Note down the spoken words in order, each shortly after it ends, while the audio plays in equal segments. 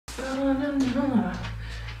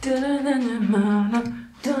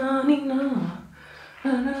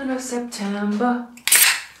September.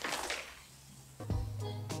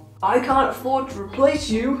 I can't afford to replace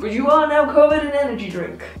you, but you are now covered in energy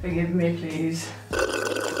drink. Forgive me, please.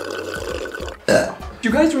 Do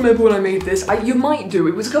you guys remember when I made this? You might do.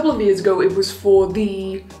 It was a couple of years ago. It was for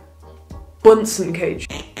the Bunsen cage.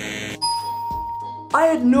 I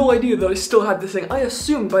had no idea that I still had this thing. I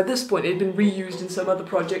assumed by this point it had been reused in some other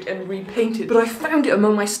project and repainted. But I found it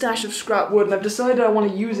among my stash of scrap wood and I've decided I want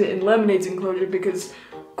to use it in Lemonade's enclosure because,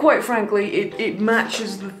 quite frankly, it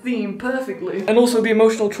matches the theme perfectly. And also the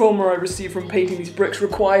emotional trauma I received from painting these bricks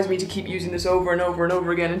requires me to keep using this over and over and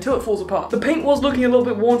over again until it falls apart. The paint was looking a little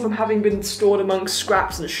bit worn from having been stored amongst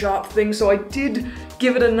scraps and sharp things, so I did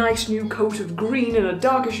give it a nice new coat of green and a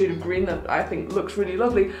darker shade of green that I think looks really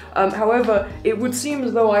lovely. However, it would seem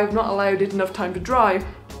as though I have not allowed it enough time to dry.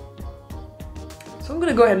 So I'm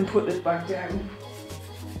gonna go ahead and put this back down.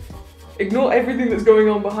 Ignore everything that's going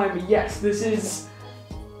on behind me. Yes, this is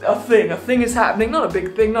a thing is happening, not a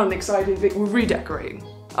big thing, not an exciting thing, we're redecorating.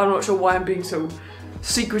 I'm not sure why I'm being so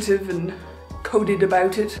secretive and coded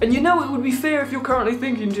about it. And you know, it would be fair if you're currently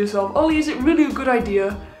thinking to yourself, Ollie, is it really a good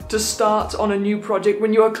idea to start on a new project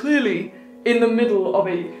when you are clearly in the middle of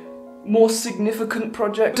a more significant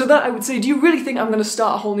project? To that I would say, do you really think I'm going to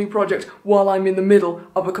start a whole new project while I'm in the middle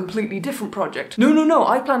of a completely different project? No,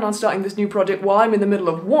 I plan on starting this new project while I'm in the middle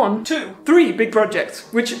of 1, 2, 3 big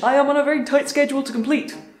projects, which I am on a very tight schedule to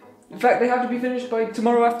complete. In fact, they have to be finished by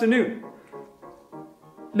tomorrow afternoon.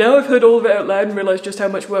 Now I've heard all of it out loud and realised just how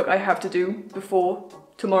much work I have to do before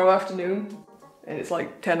tomorrow afternoon, and it's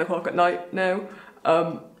like 10 o'clock at night now,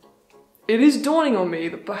 it is dawning on me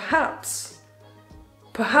that perhaps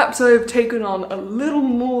I have taken on a little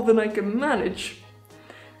more than I can manage,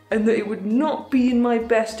 and that it would not be in my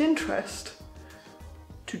best interest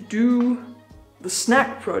to do the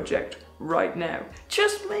snack project right now.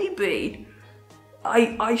 Just maybe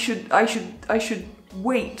I should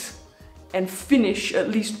wait and finish at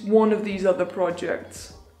least one of these other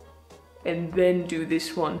projects and then do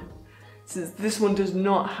this one, since this one does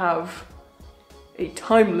not have a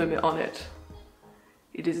time limit on it.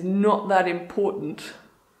 It is not that important.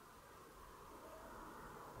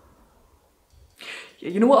 Yeah,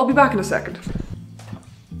 you know what? I'll be back in a second.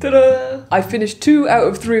 Ta-da! I finished 2 out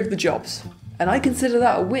of 3 of the jobs, and I consider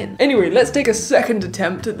that a win. Anyway, let's take a second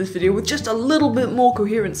attempt at this video with just a little bit more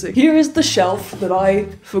coherency. Here is the shelf that I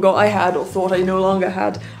forgot I had or thought I no longer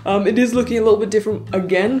had. It is looking a little bit different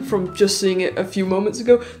again from just seeing it a few moments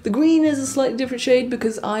ago. The green is a slightly different shade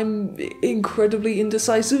because I'm incredibly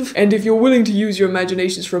indecisive. And if you're willing to use your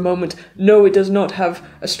imaginations for a moment, no, it does not have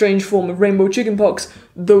a strange form of rainbow chickenpox.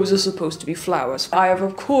 Those are supposed to be flowers. I have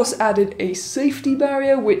of course added a safety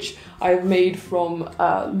barrier, which I have made from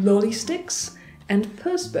lolly sticks and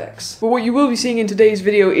perspex. But what you will be seeing in today's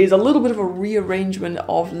video is a little bit of a rearrangement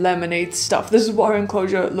of Lemonade stuff. This is what her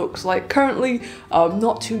enclosure looks like currently,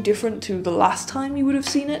 not too different to the last time you would have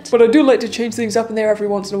seen it. But I do like to change things up in there every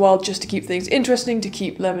once in a while just to keep things interesting, to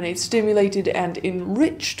keep Lemonade stimulated and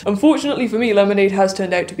enriched. Unfortunately for me, Lemonade has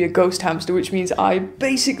turned out to be a ghost hamster, which means I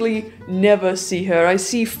basically never see her. I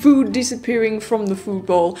see food disappearing from the food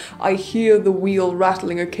bowl, I hear the wheel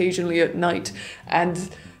rattling occasionally at night, and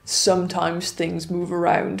sometimes things move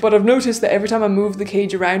around. But I've noticed that every time I move the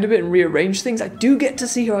cage around a bit and rearrange things, I do get to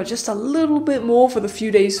see her just a little bit more for the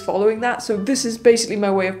few days following that. So this is basically my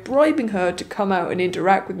way of bribing her to come out and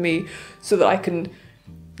interact with me so that I can,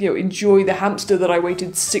 you know, enjoy the hamster that I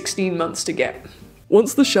waited 16 months to get.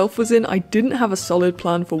 Once the shelf was in, I didn't have a solid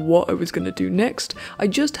plan for what I was going to do next. I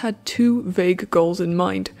just had 2 vague goals in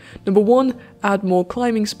mind. Number 1, add more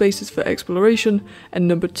climbing spaces for exploration, and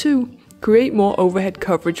number 2, create more overhead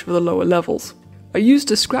coverage for the lower levels. I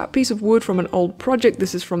used a scrap piece of wood from an old project,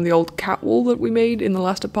 this is from the old cat wall that we made in the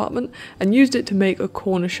last apartment, and used it to make a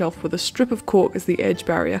corner shelf with a strip of cork as the edge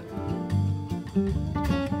barrier.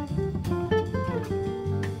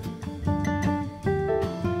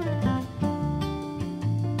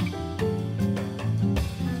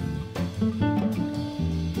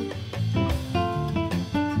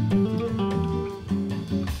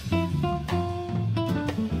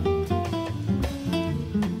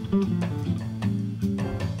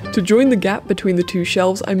 To join the gap between the 2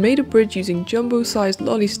 shelves, I made a bridge using jumbo-sized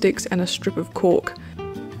lolly sticks and a strip of cork.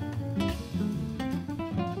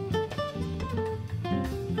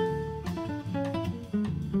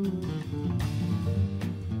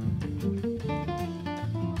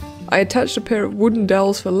 I attached a pair of wooden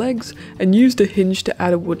dowels for legs and used a hinge to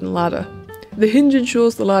add a wooden ladder. The hinge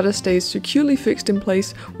ensures the ladder stays securely fixed in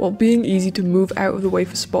place while being easy to move out of the way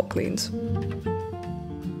for spot cleans.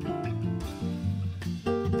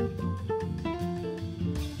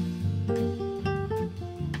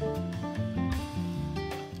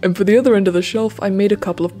 And for the other end of the shelf, I made a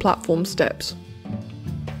couple of platform steps.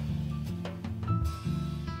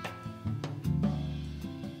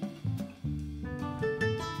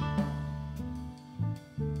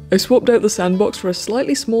 I swapped out the sandbox for a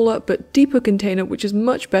slightly smaller but deeper container which is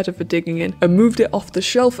much better for digging in, and moved it off the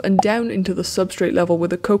shelf and down into the substrate level where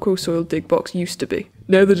the cocoa soil dig box used to be.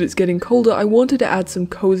 Now that it's getting colder, I wanted to add some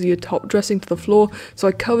cozier top dressing to the floor, so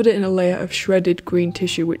I covered it in a layer of shredded green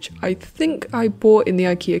tissue which I think I bought in the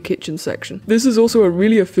IKEA kitchen section. This is also a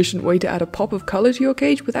really efficient way to add a pop of colour to your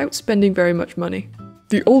cage without spending very much money.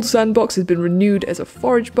 The old sandbox has been renewed as a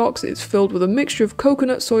forage box. It's filled with a mixture of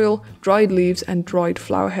coconut soil, dried leaves and dried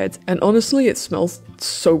flower heads, and honestly it smells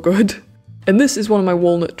so good. And this is one of my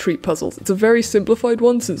walnut treat puzzles. It's a very simplified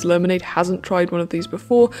one since Lemonade hasn't tried one of these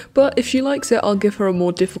before, but if she likes it I'll give her a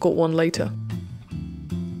more difficult one later.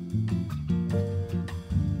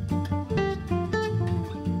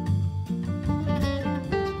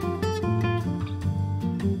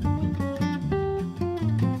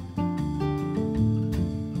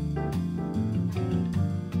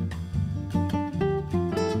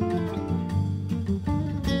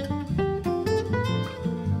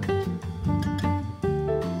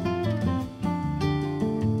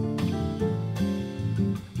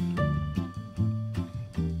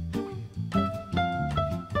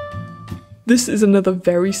 This is another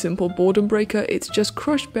very simple boredom breaker. It's just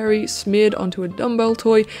crushed berry smeared onto a dumbbell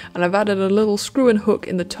toy, and I've added a little screw and hook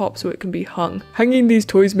in the top so it can be hung. Hanging these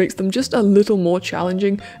toys makes them just a little more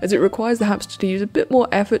challenging, as it requires the hamster to use a bit more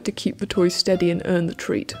effort to keep the toys steady and earn the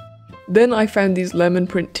treat. Then I found these lemon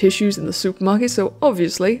print tissues in the supermarket, so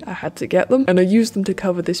obviously I had to get them, and I used them to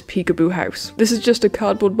cover this peekaboo house. This is just a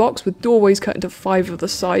cardboard box with doorways cut into 5 of the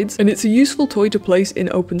sides, and it's a useful toy to place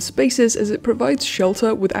in open spaces as it provides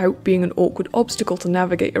shelter without being an awkward obstacle to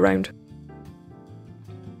navigate around.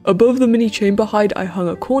 Above the mini chamber hide I hung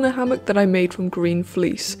a corner hammock that I made from green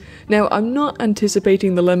fleece. Now I'm not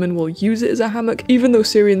anticipating the lemon will use it as a hammock. Even though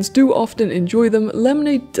Syrians do often enjoy them,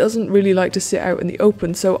 Lemonade doesn't really like to sit out in the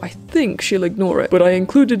open, so I think she'll ignore it. But I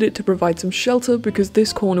included it to provide some shelter because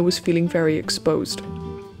this corner was feeling very exposed.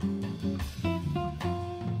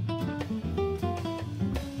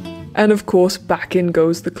 And of course back in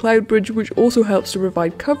goes the cloud bridge, which also helps to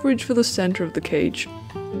provide coverage for the centre of the cage.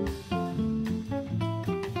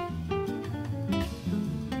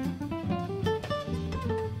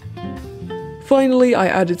 Finally, I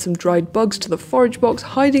added some dried bugs to the forage box,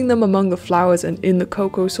 hiding them among the flowers and in the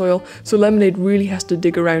cocoa soil, so Lemonade really has to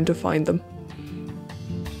dig around to find them.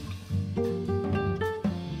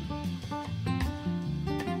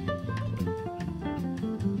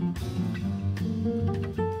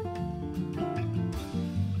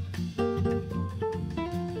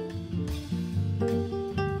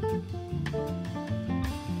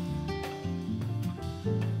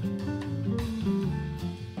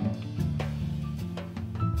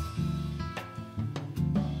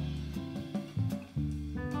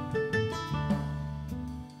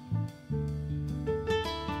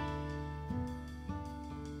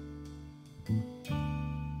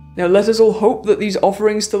 Now let us all hope that these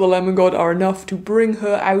offerings to the lemon god are enough to bring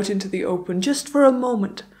her out into the open just for a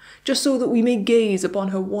moment, just so that we may gaze upon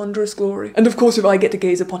her wondrous glory. And of course, if I get to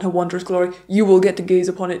gaze upon her wondrous glory, you will get to gaze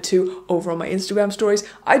upon it too over on my Instagram stories.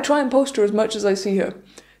 I try and post her as much as I see her.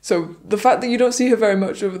 So the fact that you don't see her very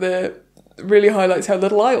much over there really highlights how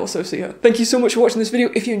little I also see her. Thank you so much for watching this video.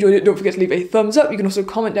 If you enjoyed it, don't forget to leave a thumbs up. You can also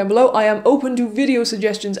comment down below. I am open to video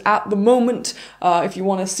suggestions at the moment. If you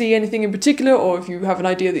want to see anything in particular, or if you have an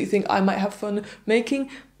idea that you think I might have fun making,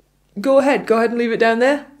 go ahead and leave it down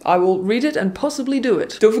there. I will read it and possibly do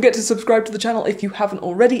it. Don't forget to subscribe to the channel if you haven't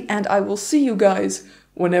already, and I will see you guys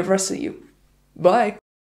whenever I see you. Bye.